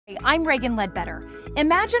I'm Reagan Ledbetter.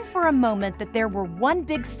 Imagine for a moment that there were one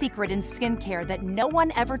big secret in skincare that no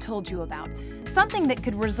one ever told you about. Something that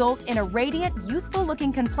could result in a radiant,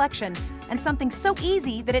 youthful-looking complexion, and something so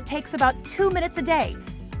easy that it takes about 2 minutes a day.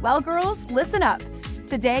 Well, girls, listen up.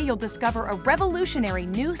 Today, you'll discover a revolutionary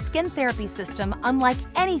new skin therapy system unlike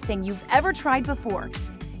anything you've ever tried before.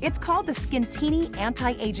 It's called the Skin-tini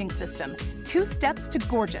Anti-Aging System. 2 steps to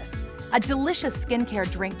gorgeous. A delicious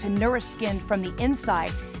skincare drink to nourish skin from the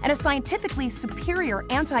inside, and a scientifically superior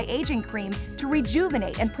anti-aging cream to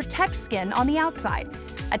rejuvenate and protect skin on the outside.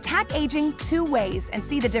 Attack aging 2 ways and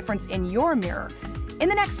see the difference in your mirror. In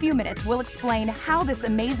the next few minutes, we'll explain how this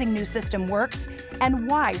amazing new system works and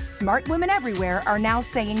why smart women everywhere are now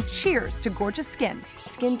saying cheers to gorgeous skin.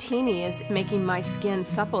 Skin-tini is making my skin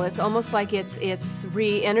supple. It's almost like it's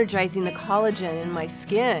re-energizing the collagen in my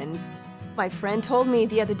skin. My friend told me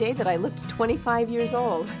the other day that I looked 25 years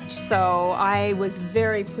old, so I was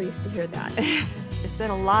very pleased to hear that. I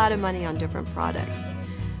spent a lot of money on different products.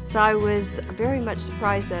 So I was very much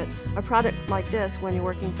surprised that a product like this, when you're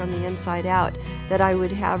working from the inside out, that I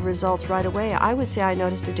would have results right away. I would say I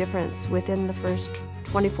noticed a difference within the first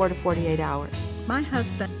 24 to 48 hours. My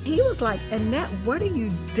husband, he was like, Annette, what are you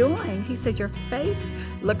doing? He said, your face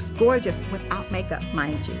looks gorgeous without makeup,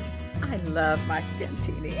 mind you. I love my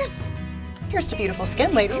Skin-tini. Here's to beautiful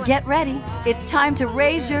skin, lady. Get ready. It's time to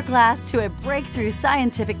raise your glass to a breakthrough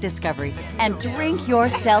scientific discovery and drink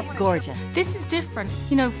yourself gorgeous. This is different.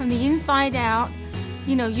 You know, from the inside out,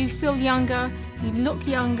 you know, you feel younger, you look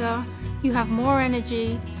younger, you have more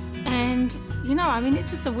energy, and, you know, I mean,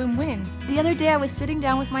 it's just a win-win. The other day I was sitting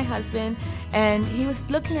down with my husband, and he was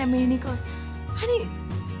looking at me, and he goes, honey,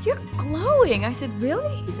 you're glowing. I said,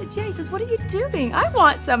 really? He said, yeah. He says, what are you doing? I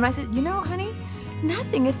want some. I said, you know, honey,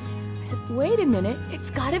 nothing. I said, wait a minute, it's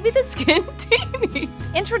gotta be the Skin-tini.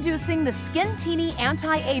 Introducing the Skin-tini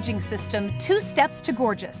Anti-Aging System, 2 steps to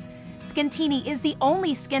gorgeous. Skin-tini is the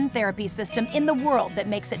only skin therapy system in the world that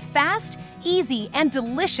makes it fast, easy, and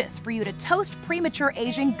delicious for you to toast premature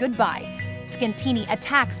aging goodbye. Skin-tini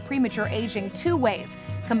attacks premature aging 2 ways,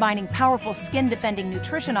 combining powerful skin-defending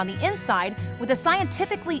nutrition on the inside with a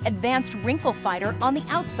scientifically advanced wrinkle fighter on the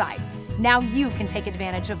outside. Now you can take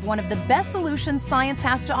advantage of one of the best solutions science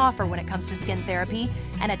has to offer when it comes to skin therapy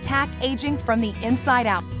and attack aging from the inside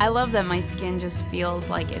out. I love that my skin just feels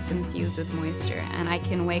like it's infused with moisture, and I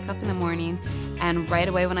can wake up in the morning and right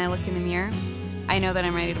away when I look in the mirror, I know that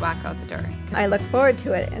I'm ready to walk out the door. I look forward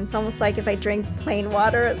to it, and it's almost like if I drink plain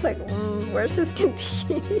water, it's like, where's the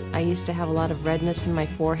Skin-tini? I used to have a lot of redness in my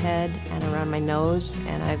forehead and around my nose,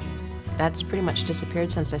 and that's pretty much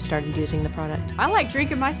disappeared since I started using the product. I like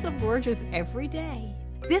drinking myself gorgeous every day.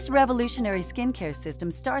 This revolutionary skincare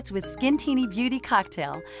system starts with Skin-tini Beauty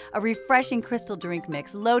Cocktail, a refreshing crystal drink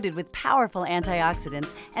mix loaded with powerful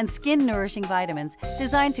antioxidants and skin-nourishing vitamins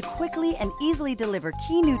designed to quickly and easily deliver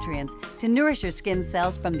key nutrients to nourish your skin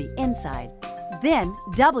cells from the inside. Then,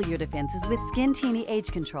 double your defenses with Skin-tini Age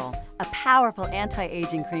Control, a powerful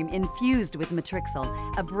anti-aging cream infused with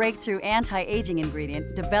Matrixyl, a breakthrough anti-aging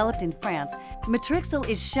ingredient developed in France. Matrixyl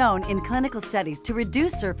is shown in clinical studies to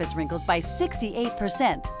reduce surface wrinkles by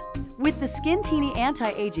 68%. With the Skin-tini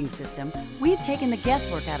Anti-Aging System, we've taken the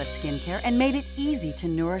guesswork out of skincare and made it easy to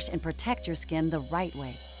nourish and protect your skin the right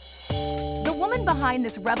way. The woman behind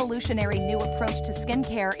this revolutionary new approach to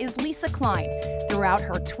skincare is Lisa Klein. Throughout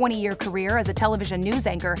her 20-year career as a television news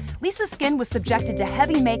anchor, Lisa's skin was subjected to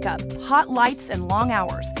heavy makeup, hot lights, and long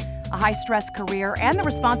hours. A high-stress career and the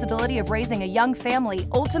responsibility of raising a young family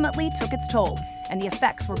ultimately took its toll, and the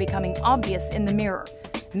effects were becoming obvious in the mirror.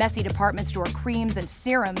 Messy department store creams and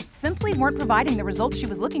serums simply weren't providing the results she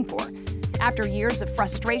was looking for. After years of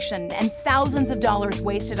frustration and thousands of dollars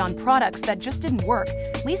wasted on products that just didn't work,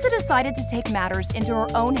 Lisa decided to take matters into her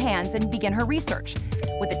own hands and begin her research.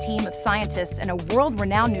 With a team of scientists and a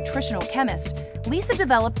world-renowned nutritional chemist, Lisa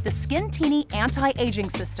developed the Skin-tini Anti-Aging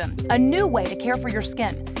System, a new way to care for your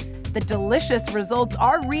skin. The delicious results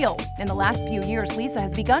are real. In the last few years, Lisa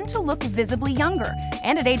has begun to look visibly younger,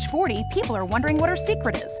 and at age 40, people are wondering what her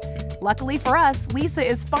secret is. Luckily for us, Lisa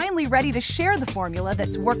is finally ready to share the formula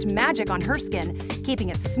that's worked magic on her skin, keeping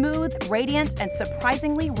it smooth, radiant, and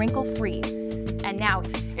surprisingly wrinkle-free. And now,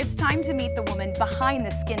 it's time to meet the woman behind the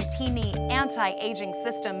Skin-tini Anti-Aging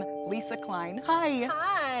System, Lisa Klein. Hi.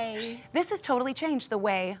 Hi. This has totally changed the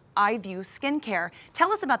way I view skincare.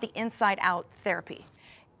 Tell us about the inside-out therapy.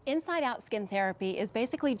 Inside-out skin therapy is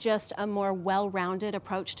basically just a more well-rounded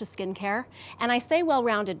approach to skincare. And I say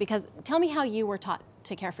well-rounded because tell me how you were taught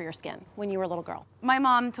to care for your skin when you were a little girl. My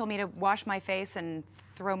mom told me to wash my face and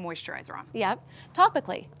throw moisturizer on. Yep,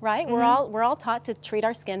 topically, right? We're all taught to treat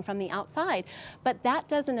our skin from the outside, but that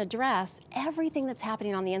doesn't address everything that's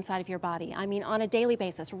happening on the inside of your body. I mean, on a daily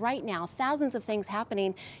basis, right now, thousands of things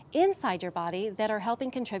happening inside your body that are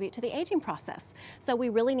helping contribute to the aging process. So we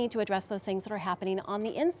really need to address those things that are happening on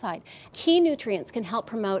the inside. Key nutrients can help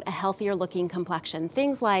promote a healthier looking complexion.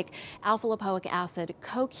 Things like alpha-lipoic acid,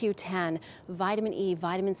 CoQ10, vitamin E,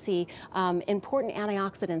 vitamin C, important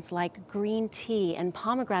antioxidants like green tea and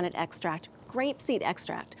pomegranate extract, grapeseed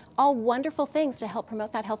extract, all wonderful things to help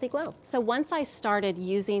promote that healthy glow. So once I started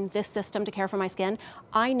using this system to care for my skin,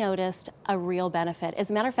 I noticed a real benefit. As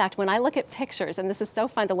a matter of fact, when I look at pictures, and this is so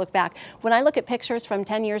fun to look back, when I look at pictures from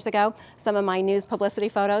 10 years ago, some of my news publicity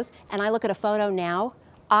photos, and I look at a photo now,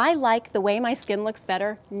 I like the way my skin looks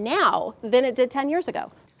better now than it did 10 years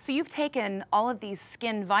ago. So you've taken all of these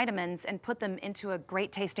skin vitamins and put them into a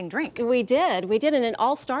great tasting drink. We did, and it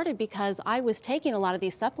all started because I was taking a lot of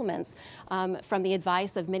these supplements from the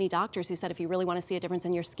advice of many doctors who said if you really want to see a difference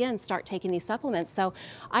in your skin, start taking these supplements. So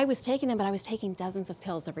I was taking them, but I was taking dozens of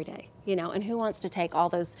pills every day, you know, and who wants to take all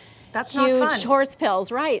those huge horse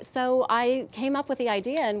pills, right? So I came up with the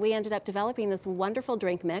idea and we ended up developing this wonderful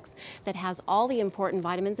drink mix that has all the important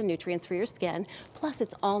vitamins and nutrients for your skin, plus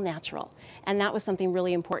it's all natural. And that was something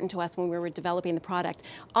really important to us when we were developing the product.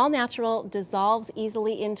 All natural, dissolves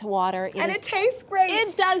easily into water. It tastes great.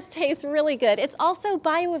 It does taste really good. It's also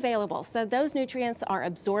bioavailable, so those nutrients are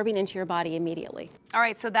absorbing into your body immediately. All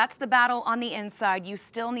right, so that's the battle on the inside. You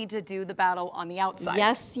still need to do the battle on the outside.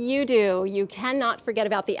 Yes, you do. You cannot forget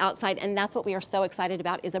about the outside, and that's what we are so excited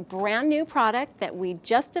about, is a brand new product that we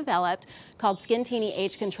just developed called Skin-tini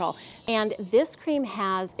Age Control. And this cream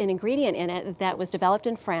has an ingredient in it that was developed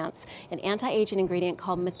in France, an anti-aging ingredient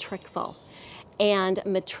called matrixyl. And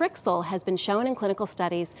matrixyl has been shown in clinical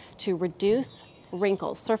studies to reduce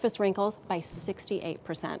wrinkles, surface wrinkles, by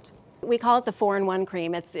 68%. We call it the 4-in-1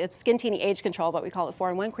 cream. It's Skin-tini Age Control, but we call it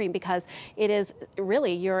 4-in-1 cream because it is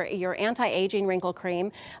really your anti-aging wrinkle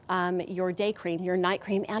cream, your day cream, your night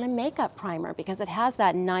cream, and a makeup primer because it has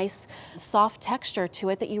that nice soft texture to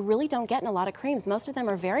it that you really don't get in a lot of creams. Most of them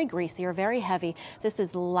are very greasy or very heavy. This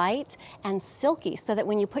is light and silky so that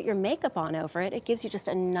when you put your makeup on over it, it gives you just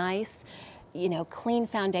a nice, you know, clean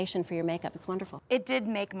foundation for your makeup. It's wonderful. It did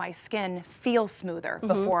make my skin feel smoother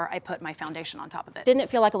before I put my foundation on top of it. Didn't it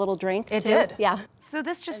feel like a little drink? It too? did. Yeah. So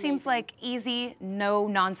this just seems like easy,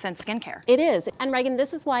 no-nonsense skincare. It is. And Reagan,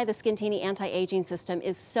 this is why the Skin-tini Anti-Aging System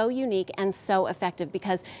is so unique and so effective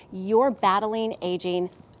because you're battling aging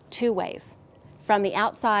two ways, from the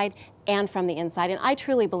outside and from the inside. And I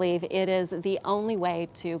truly believe it is the only way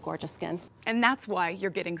to gorgeous skin. And that's why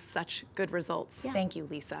you're getting such good results. Yeah. Thank you,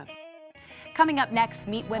 Lisa. Coming up next,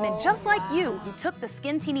 meet women just like you who took the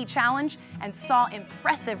Skin-tini challenge and saw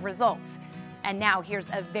impressive results. And now here's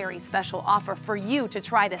a very special offer for you to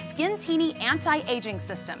try the Skin-tini Anti-Aging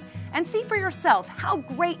System and see for yourself how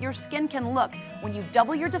great your skin can look when you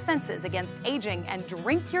double your defenses against aging and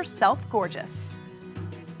drink yourself gorgeous.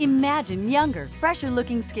 Imagine younger,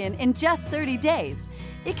 fresher-looking skin in just 30 days.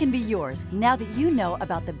 It can be yours now that you know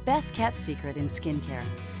about the best-kept secret in skincare,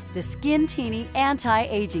 the Skin-tini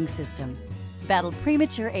Anti-Aging System. Battle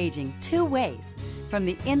premature aging two ways, from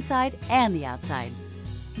the inside and the outside.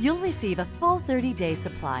 You'll receive a full 30-day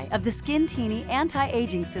supply of the Skin-tini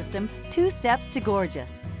Anti-Aging System 2 Steps to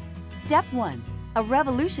Gorgeous. Step 1. A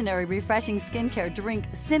revolutionary refreshing skincare drink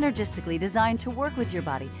synergistically designed to work with your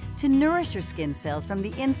body to nourish your skin cells from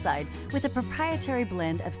the inside with a proprietary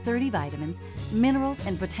blend of 30 vitamins, minerals,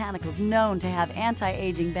 and botanicals known to have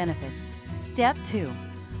anti-aging benefits. Step 2.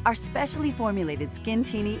 Our specially formulated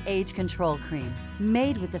Skin-tini Age Control Cream,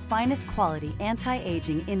 made with the finest quality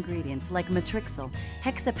anti-aging ingredients like matrixyl,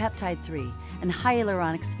 hexapeptide 3, and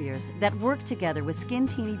hyaluronic spheres that work together with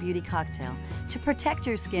Skin-tini Beauty Cocktail to protect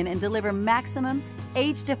your skin and deliver maximum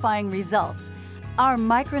age-defying results. Our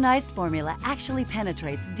micronized formula actually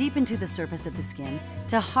penetrates deep into the surface of the skin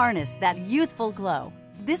to harness that youthful glow.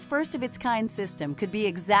 This first-of-its-kind system could be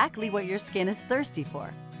exactly what your skin is thirsty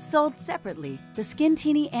for. Sold separately, the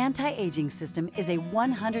Skin-tini Anti-Aging System is a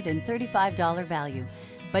 $135 value.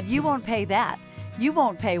 But you won't pay that. You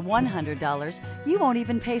won't pay $100. You won't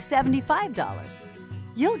even pay $75.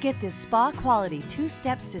 You'll get this spa-quality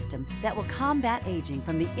 2-step system that will combat aging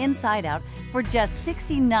from the inside out for just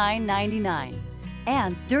 $69.99.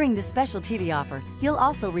 And during this special TV offer, you'll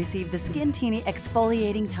also receive the Skin-tini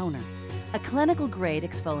Exfoliating Toner, a clinical-grade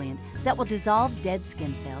exfoliant that will dissolve dead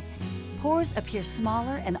skin cells. Pores appear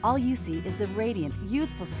smaller and all you see is the radiant,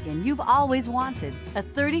 youthful skin you've always wanted. A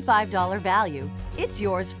 $35 value. It's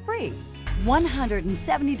yours free.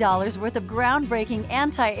 $170 worth of groundbreaking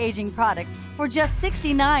anti-aging products for just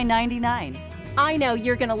 $69.99. I know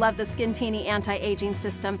you're going to love the Skin-tini Anti-Aging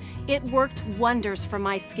System. It worked wonders for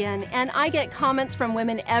my skin, and I get comments from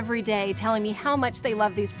women every day telling me how much they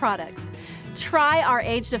love these products. Try our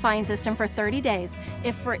age-defying system for 30 days.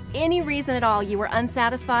 If for any reason at all you were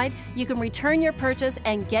unsatisfied, you can return your purchase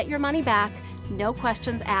and get your money back, no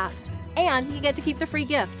questions asked. And you get to keep the free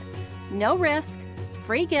gift. No risk,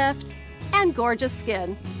 free gift, and gorgeous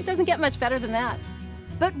skin. It doesn't get much better than that.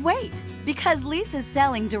 But wait, because Lisa's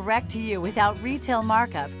selling direct to you without retail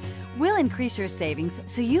markup, we'll increase your savings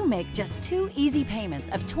so you make just 2 easy payments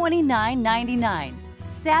of $29.99.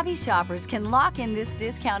 Savvy shoppers can lock in this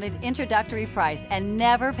discounted introductory price and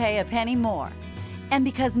never pay a penny more. And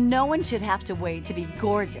because no one should have to wait to be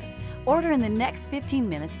gorgeous, order in the next 15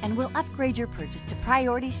 minutes and we'll upgrade your purchase to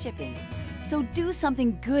priority shipping. So do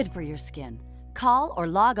something good for your skin. Call or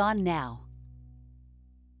log on now.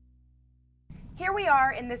 Here we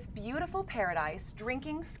are in this beautiful paradise,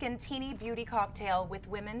 drinking Skintini beauty cocktail with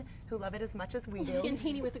women who love it as much as we do.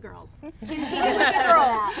 Skintini with the girls. Skintini with the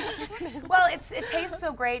girls. Well, it tastes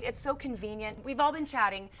so great. It's so convenient. We've all been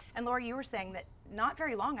chatting, and Laura, you were saying that not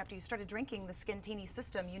very long after you started drinking the Skin-tini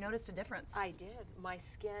system, you noticed a difference. I did. My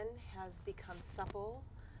skin has become supple.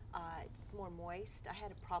 It's more moist. I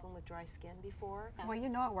had a problem with dry skin before. Well, you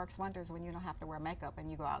know it works wonders when you don't have to wear makeup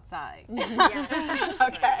and you go outside. Yeah.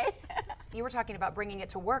 Okay. You were talking about bringing it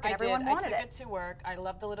to work, and everyone wanted it. I took it to work. I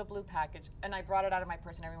love the little blue package, and I brought it out of my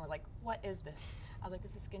purse, and everyone was like, "What is this?" I was like,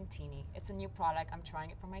 "This is Skin-tini. It's a new product. I'm trying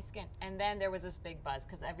it for my skin." And then there was this big buzz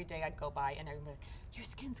because every day I'd go by, and everyone was like, "Your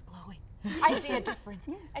skin's glowing. I see a difference."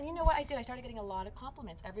 And you know what I did? I started getting a lot of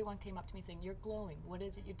compliments. Everyone came up to me saying, "You're glowing. What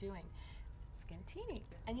is it you're doing?" Skin-tini.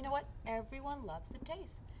 And you know what? Everyone loves the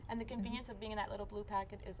taste. And the convenience of being in that little blue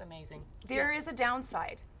packet is amazing. There is a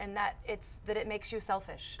downside, and that it makes you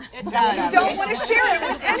selfish. It does. You don't want to share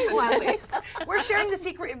it with anyone. We're sharing the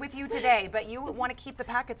secret with you today, but you want to keep the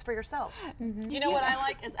packets for yourself. You know what I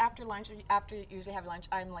like is after lunch, after you usually have lunch,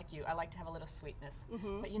 I'm like you. I like to have a little sweetness.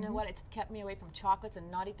 But you know what? It's kept me away from chocolates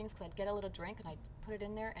and naughty things because I'd get a little drink and I'd put it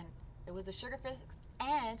in there, and it was a sugar fix,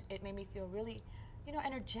 and it made me feel really, you know,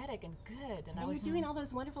 energetic and good. And you're doing all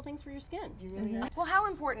those wonderful things for your skin. You really are. Well, how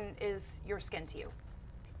important is your skin to you?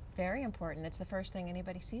 Very important. It's the first thing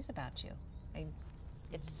anybody sees about you.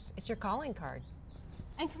 It's your calling card.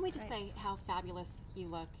 And can we just say how fabulous you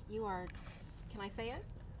look? You are, can I say it?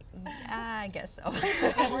 I guess so.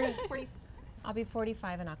 40. I'll be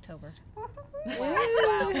 45 in October.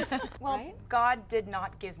 Wow. Well, God did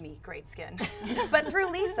not give me great skin. But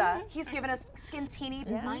through Lisa, he's given us Skin-tini.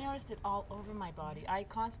 I noticed it all over my body. I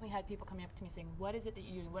constantly had people coming up to me saying, "What is it that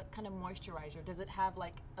you use? What kind of moisturizer? Does it have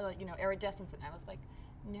like, you know, iridescence?" And I was like,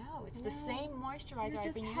 "No, it's the same moisturizer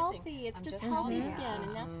I've been using." It's just healthy skin,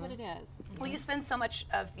 and that's what it is. Well, you spend so much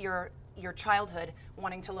of your childhood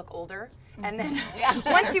wanting to look older, and then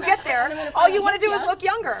once you get there, all you want to do is look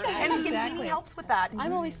younger. And Skin-tini helps with that.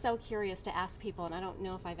 I'm always so curious to ask people, and I don't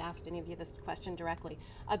know if I've asked any of you this question directly,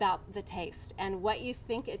 about the taste and what you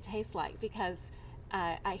think it tastes like, because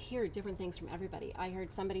I hear different things from everybody. I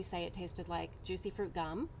heard somebody say it tasted like juicy fruit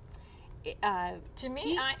gum. To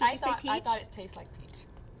me, I thought it tasted like peach.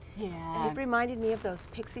 Yeah. It reminded me of those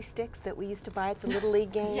pixie sticks that we used to buy at the Little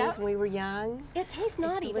League games when we were young. It tastes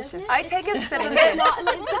naughty, doesn't it? I take a sip of it. It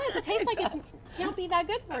does. It tastes like it can't be that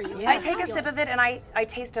good for you. I take a sip of it, and I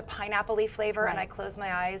taste a pineapple-y flavor, and I close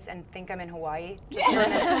my eyes and think I'm in Hawaii. Just for a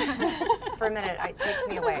minute. For a minute, it takes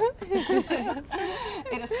me away.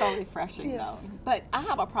 It is so refreshing, though. But I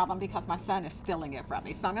have a problem because my son is stealing it from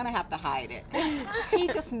me, so I'm going to have to hide it. He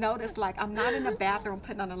just noticed, like, I'm not in the bathroom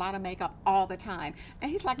putting on a lot of makeup all the time.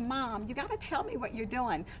 And he's like, "Mom, you got to tell me what you're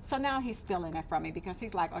doing." So now he's stealing it from me because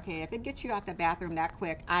he's like, "Okay, if it gets you out the bathroom that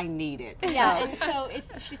quick, I need it." Yeah, and so if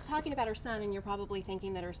she's talking about her son, and you're probably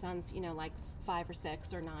thinking that her son's, you know, like 5 or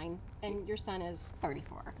 6 or 9, and your son is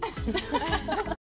 34.